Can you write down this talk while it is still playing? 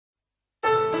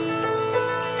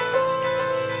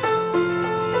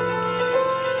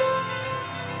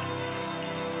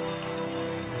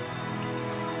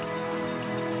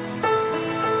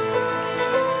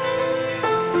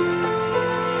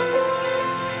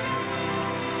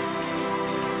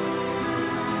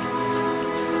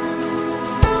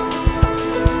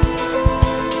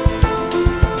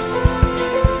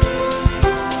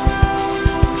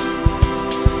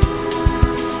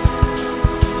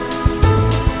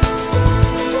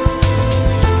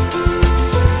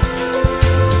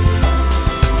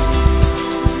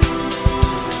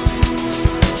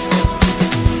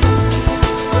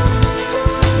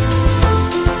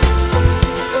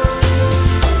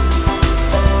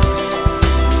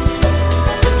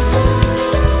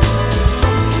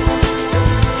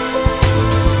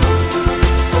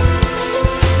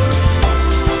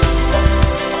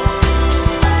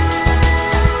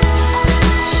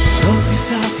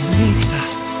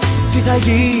θα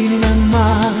γίνει με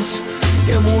μας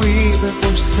και μου είπε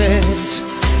πως θες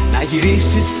να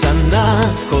γυρίσεις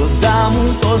ξανά κοντά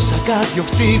μου. Τόσα κάποιο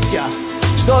χτύπια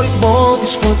στο ρυθμό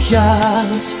της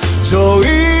φωτιάς,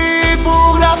 ζωή που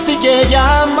γράφτηκε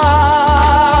για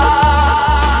μας.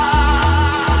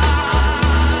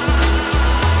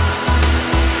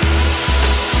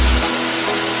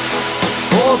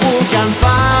 Όπου κι αν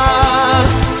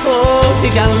πας, ό,τι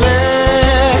κι αν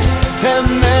λες,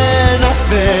 εμένα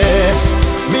θες,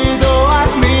 μην το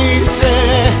αρνείσαι.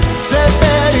 Σε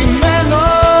περιμένω,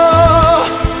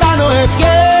 κάνω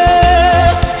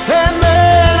ευχές.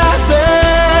 Εμένα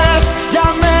θες, για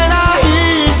μένα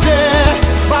είσαι,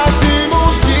 μαζί μου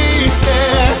ζήσε.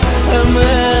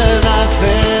 Εμένα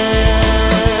θες.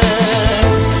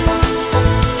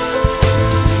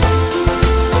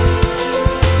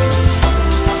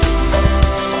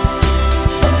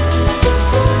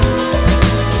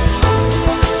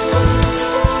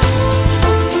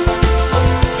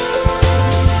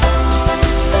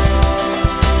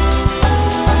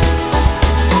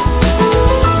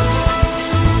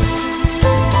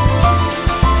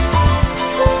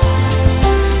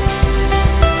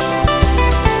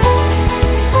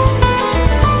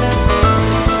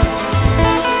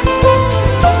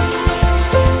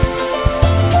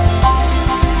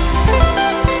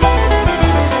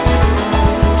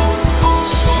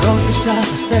 Ρώτησα τα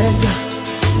αστέρια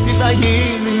τι θα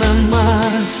γίνει με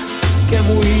μας και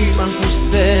μου είπαν πως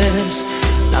θες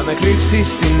να με κρύψεις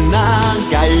στην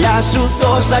αγκαλιά σου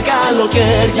τόσα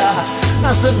καλοκαίρια,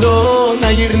 να σε δω να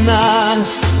γυρνάς,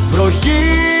 βροχή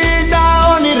τα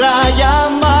όνειρα για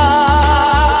μας.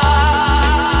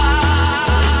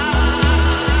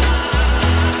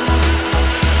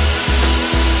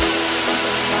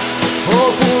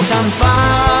 Όπου κι αν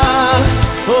πας,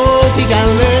 ό,τι κι αν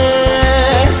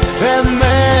λες,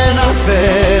 εμένα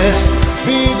θες,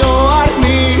 μην το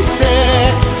αρνείσαι.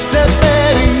 Σε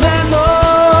περιμένω,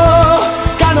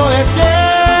 κάνω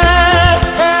ευχές.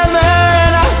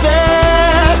 Εμένα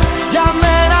θες, για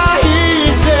μένα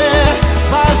είσαι,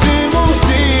 μαζί μου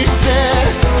ζήσε.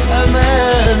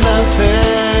 Εμένα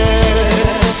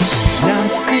θες. Μια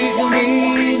στιγμή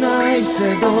να είσαι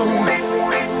εδώ,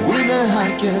 είναι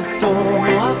αρκετό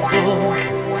αυτό.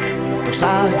 Πως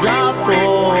αγαπώ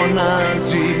να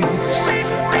ζεις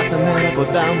κάθε μέρα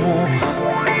κοντά μου,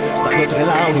 στα πιο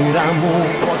τρελά όνειρά μου.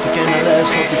 Ό,τι και να λες,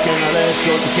 ό,τι και να λες,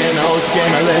 ό,τι και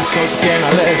να λες, ό,τι και να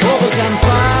λες. Όπου κι αν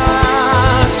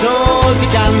πας, ό,τι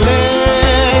κι αν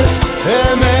λες,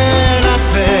 εμένα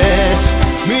θες,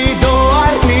 μην το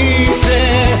αρνείσαι.